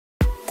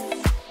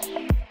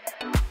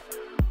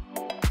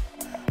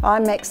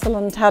I'm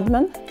Maxilyn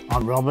Tudman.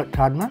 I'm Robert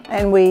Tudman.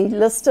 And we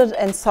listed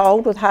and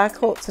sold with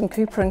Harcourts and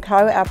Cooper &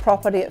 Co. our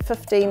property at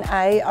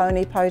 15A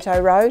Onipoto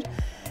Road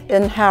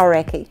in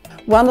Hauraki.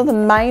 One of the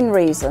main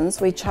reasons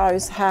we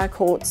chose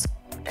Harcourts,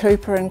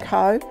 Cooper &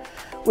 Co.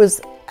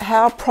 was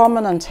how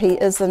prominent he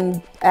is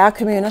in our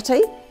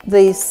community.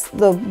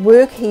 The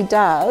work he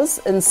does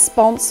in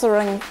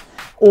sponsoring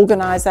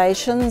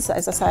organisations.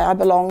 As I say, I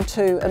belong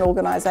to an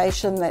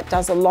organisation that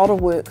does a lot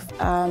of work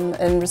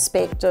in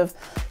respect of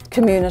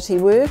community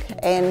work,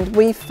 and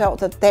we felt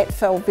that that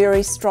fell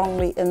very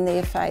strongly in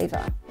their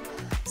favour.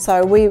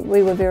 So we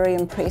were very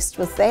impressed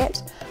with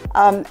that.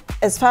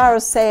 As far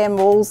as Sam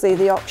Wolsey,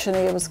 the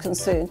auctioneer, was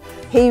concerned,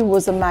 he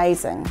was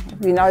amazing.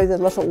 You know, the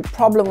little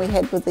problem we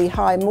had with the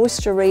high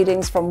moisture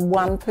readings from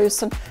one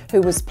person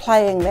who was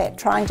playing that,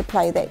 trying to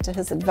play that to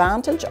his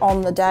advantage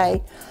on the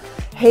day.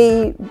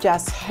 He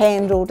just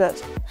handled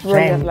it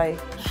brilliantly.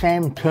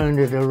 Sam turned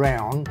it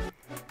around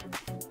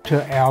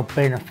to our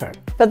benefit.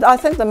 But I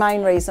think the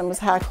main reason was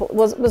Harcourt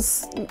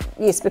was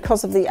yes,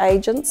 because of the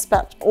agents,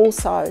 but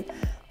also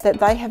that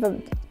they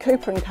have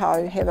Cooper &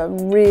 Co. have a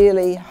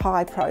really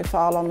high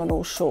profile on the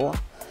North Shore,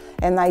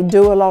 and they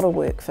do a lot of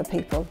work for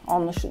people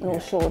on the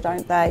North Shore,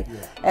 don't they?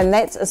 Yeah. And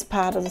that's as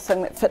part of the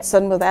thing that fits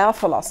in with our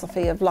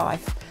philosophy of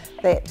life,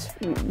 that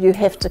you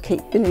have to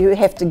keep and you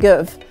have to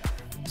give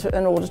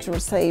in order to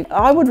receive.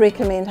 I would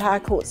recommend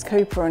Harcourts,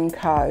 Cooper &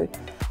 Co.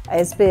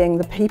 as being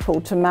the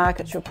people to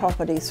market your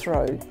property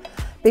through,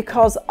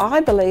 because I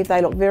believe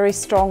they look very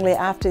strongly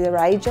after their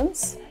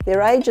agents.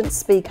 Their agents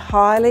speak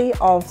highly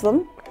of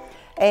them,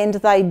 and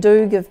they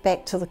do give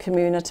back to the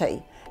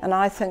community, and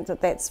I think that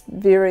that's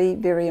very,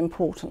 very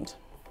important.